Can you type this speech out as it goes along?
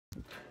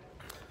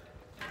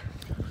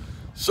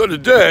So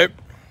today,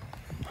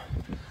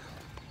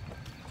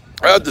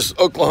 I had this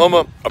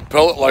Oklahoma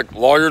appellate-like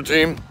lawyer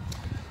team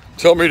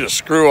tell me to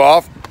screw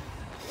off.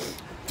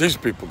 These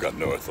people got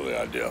no earthly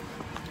idea.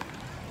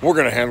 We're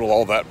gonna handle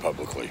all that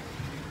publicly.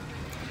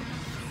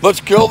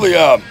 Let's kill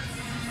the,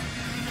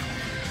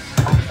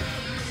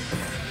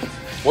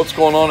 what's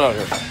going on out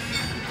here?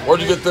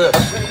 Where'd you get this?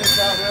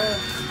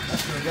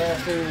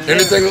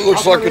 Anything that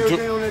looks like a tool.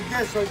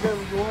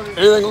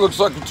 Anything that looks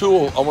like a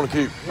tool, I want to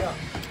keep. Yeah.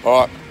 All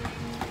right.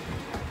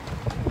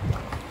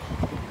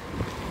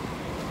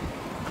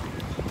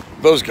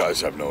 Those guys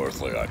have no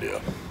earthly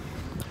idea.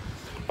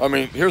 I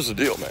mean, here's the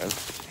deal, man.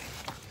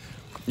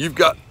 You've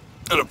got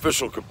an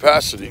official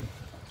capacity.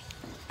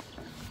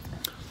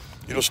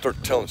 You don't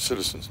start telling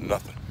citizens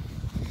nothing.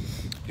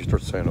 You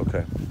start saying,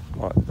 okay,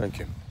 all right, thank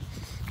you.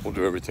 We'll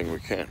do everything we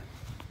can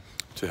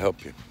to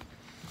help you.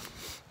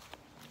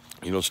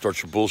 You don't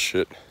start your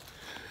bullshit.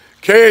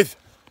 Keith!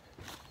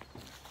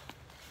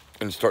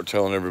 And start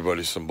telling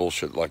everybody some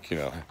bullshit like, you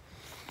know,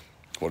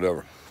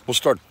 whatever. We'll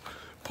start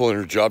pulling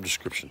your job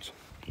descriptions.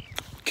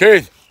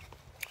 Keith,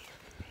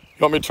 you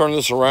want me to turn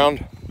this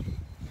around?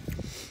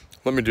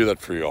 Let me do that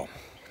for y'all.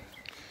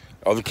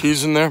 Are the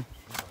keys in there?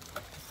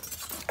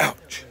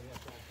 Ouch.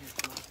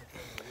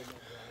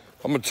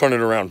 I'm gonna turn it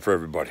around for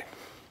everybody.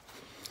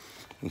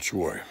 Don't you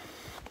worry.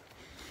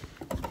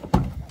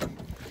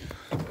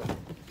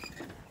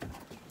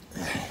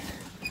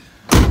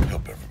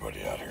 Help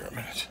everybody out here a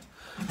minute.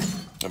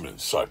 I've been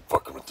inside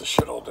fucking with this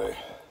shit all day.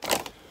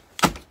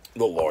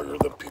 The lawyer,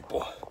 the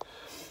people.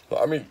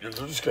 I mean, they're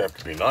just gonna have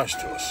to be nice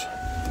to us. You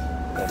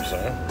know what I'm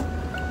saying?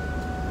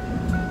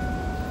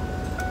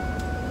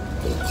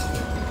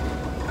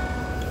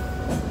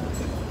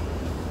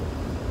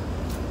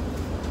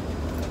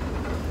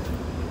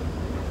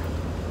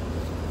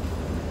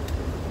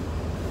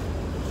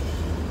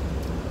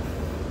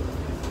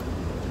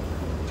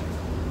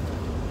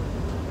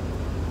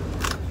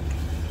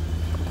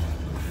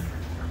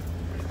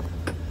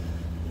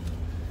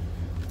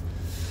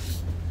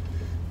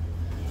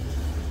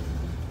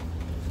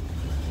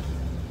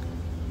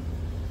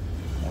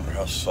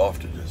 How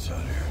soft it is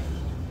out here.